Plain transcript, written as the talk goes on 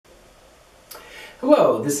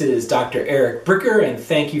Hello, this is Dr. Eric Bricker, and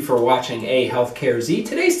thank you for watching AHealthcareZ.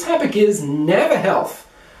 Today's topic is naviHealth,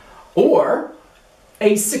 or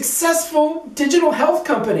a successful digital health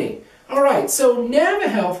company. All right, so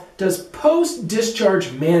naviHealth does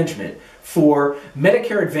post-discharge management for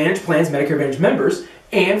Medicare Advantage plans, Medicare Advantage members,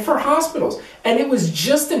 and for hospitals. And it was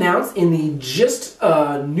just announced in the GIST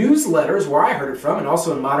newsletters, where I heard it from, and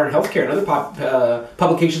also in Modern Healthcare and other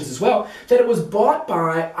publications as well, that it was bought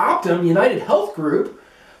by Optum, United Health Group,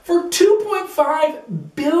 for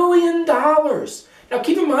 $2.5 billion. Now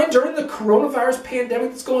keep in mind, during the coronavirus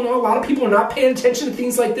pandemic that's going on, a lot of people are not paying attention to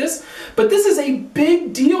things like this, but this is a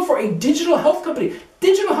big deal for a digital health company.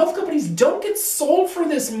 Digital health companies don't get sold for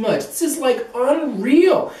this much. This is like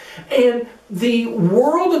unreal. And the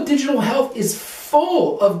world of digital health is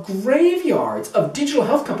full of graveyards of digital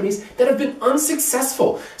health companies that have been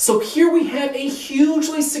unsuccessful. So here we have a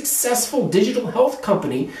hugely successful digital health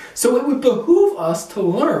company, so it would behoove us to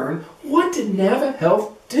learn, what did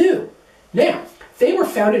naviHealth do? Now, they were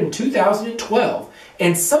founded in 2012,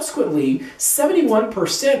 and subsequently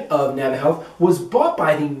 71% of naviHealth was bought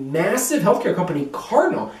by the massive healthcare company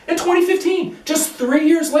Carson in 2015, just 3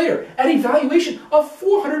 years later, at a valuation of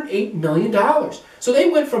 $408 million. So they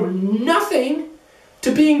went from nothing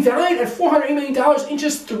to being valued at $408 million in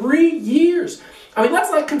just 3 years. I mean,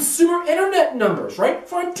 that's like consumer internet numbers, right?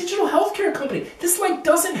 For a digital healthcare company. This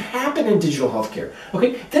doesn't happen in digital healthcare,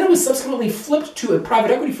 okay? Then it was subsequently flipped to a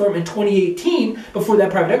private equity firm in 2018, before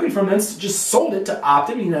that private equity firm then just sold it to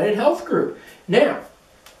Optum United Health Group. Now,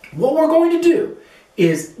 what we're going to do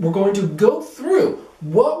is we're going to go through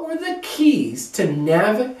what were the keys to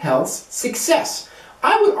naviHealth's success.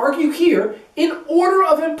 I would argue here in order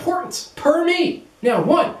of importance, per me. Now,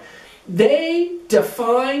 one, they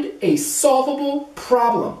defined a solvable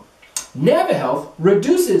problem. naviHealth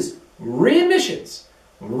reduces readmissions.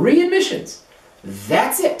 Readmissions.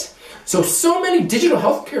 That's it. So many digital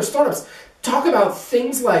healthcare startups talk about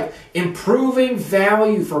things like improving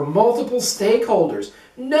value for multiple stakeholders.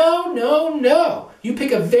 No, no, no. You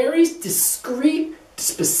pick a very discrete,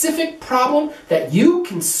 specific problem that you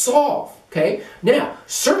can solve. Okay? Now,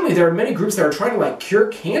 certainly there are many groups that are trying to cure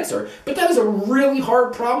cancer, but that is a really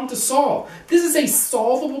hard problem to solve. This is a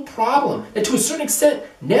solvable problem that to a certain extent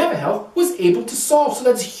naviHealth was able to solve. So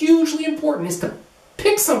that's hugely important, is to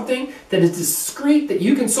pick something that is discrete that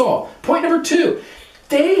you can solve. Point number two,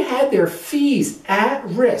 they had their fees at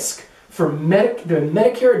risk for the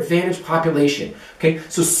Medicare Advantage population. Okay,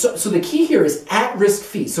 so the key here is at-risk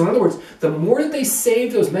fees. So in other words, the more that they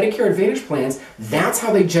saved those Medicare Advantage plans, that's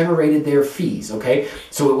how they generated their fees. Okay,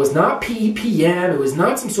 so it was not PEPM, it was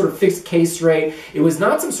not some sort of fixed case rate, it was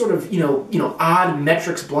not some sort of odd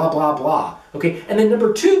metrics, blah blah blah. Okay, and then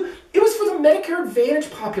number two, it was for the Medicare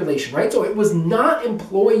Advantage population, right? So it was not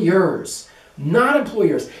employers. Not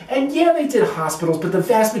employers. And yeah, they did hospitals, but the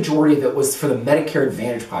vast majority of it was for the Medicare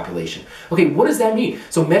Advantage population. Okay, what does that mean?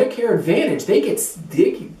 So Medicare Advantage, they get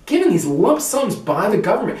given these lump sums by the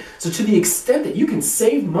government. So to the extent that you can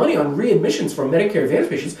save money on readmissions for Medicare Advantage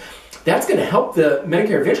patients, that's going to help the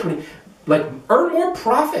Medicare Advantage company earn more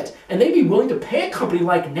profit, and they'd be willing to pay a company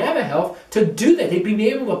like naviHealth to do that. They'd be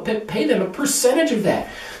able to pay them a percentage of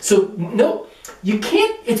that. So no, you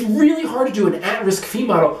can't, it's really hard to do an at-risk fee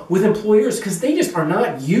model with employers because they just are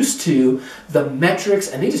not used to the metrics,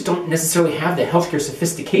 and they just don't necessarily have the healthcare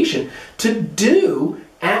sophistication to do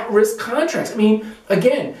at-risk contracts. I mean,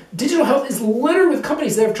 again, digital health is littered with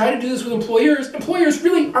companies that have tried to do this with employers. Employers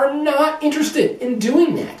really are not interested in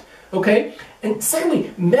doing that, okay? And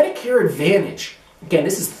secondly, Medicare Advantage. Again,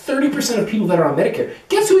 this is 30% of people that are on Medicare.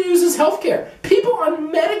 Guess who uses healthcare? People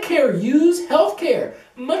on Medicare use healthcare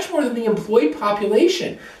much more than the employed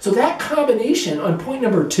population. So that combination on point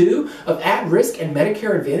number two of at-risk and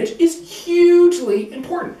Medicare Advantage is hugely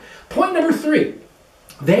important. Point number three,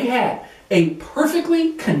 they had a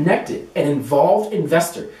perfectly connected and involved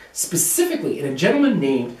investor, specifically in a gentleman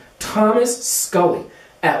named Thomas Scully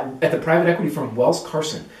at the private equity firm Welsh,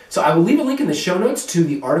 Carson. So I will leave a link in the show notes to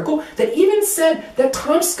the article that even said that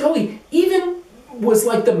Tom Scully even was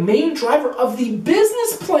the main driver of the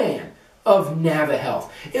business plan of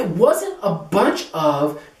naviHealth. It wasn't a bunch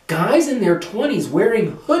of guys in their 20s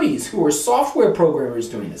wearing hoodies who were software programmers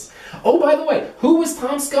doing this. Oh, by the way, who was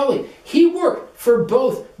Tom Scully? He worked for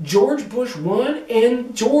both George Bush I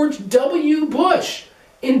and George W. Bush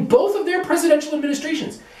in both of their presidential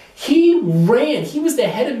administrations. He was the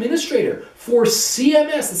head administrator for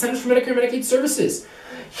CMS, the Centers for Medicare and Medicaid Services.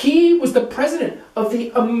 He was the president of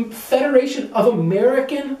the Federation of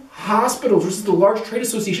American Hospitals, which is the large trade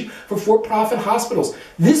association for for-profit hospitals.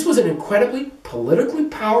 This was an incredibly politically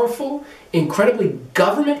powerful, incredibly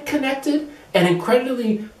government-connected, an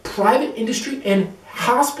incredibly private industry and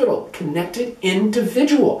hospital connected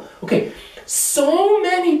individual. Okay, so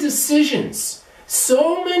many decisions,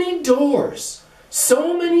 so many doors,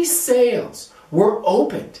 so many sales were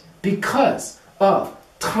opened because of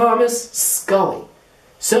Thomas Scully.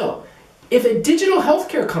 So, if a digital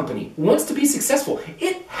healthcare company wants to be successful,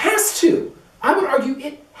 it has to, I would argue,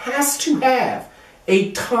 it has to have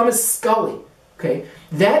a Thomas Scully. Okay?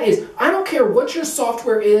 That is, I don't care what your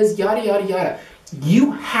software is, yada, yada, yada.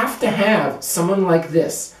 You have to have someone like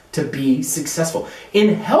this to be successful.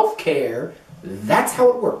 In healthcare, that's how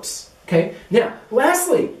it works. Okay? Now,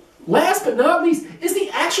 lastly, last but not least, is the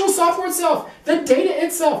actual software itself, the data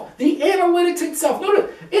itself, the analytics itself.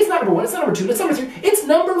 Notice, it's not number 1, it's not number 2, it's not number 3, it's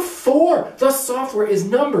number 4. The software is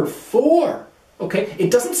number 4. Okay?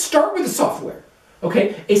 It doesn't start with the software.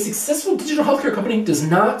 Okay? A successful digital healthcare company does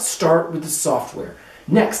not start with the software.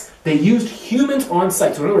 Next, they used humans on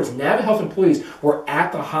site. So in other words, naviHealth employees were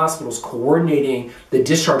at the hospitals coordinating the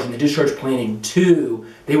discharge and the discharge planning too.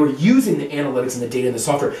 They were using the analytics and the data and the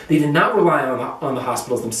software. They did not rely on the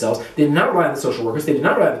hospitals themselves. They did not rely on the social workers. They did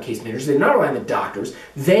not rely on the case managers. They did not rely on the doctors.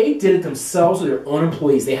 They did it themselves with their own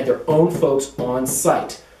employees. They had their own folks on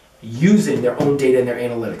site using their own data and their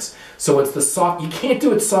analytics. So it's the you can't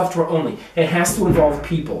do it software only. It has to involve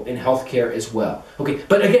people in healthcare as well. Okay,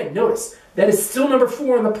 but again, notice, that is still number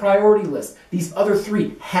 4 on the priority list. These other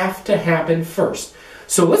 3 have to happen first.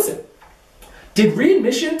 So listen, did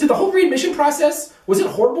the whole readmission process, was it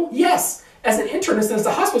horrible? Yes. As an internist and as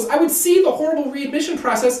a hospitalist, I would see the horrible readmission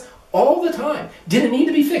process all the time. Did it need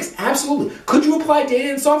to be fixed? Absolutely. Could you apply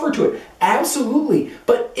data and software to it? Absolutely.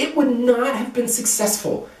 But it would not have been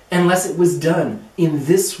successful unless it was done in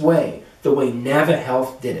this way, the way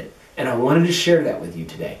naviHealth did it. And I wanted to share that with you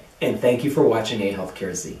today. And thank you for watching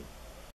AHealthcareZ.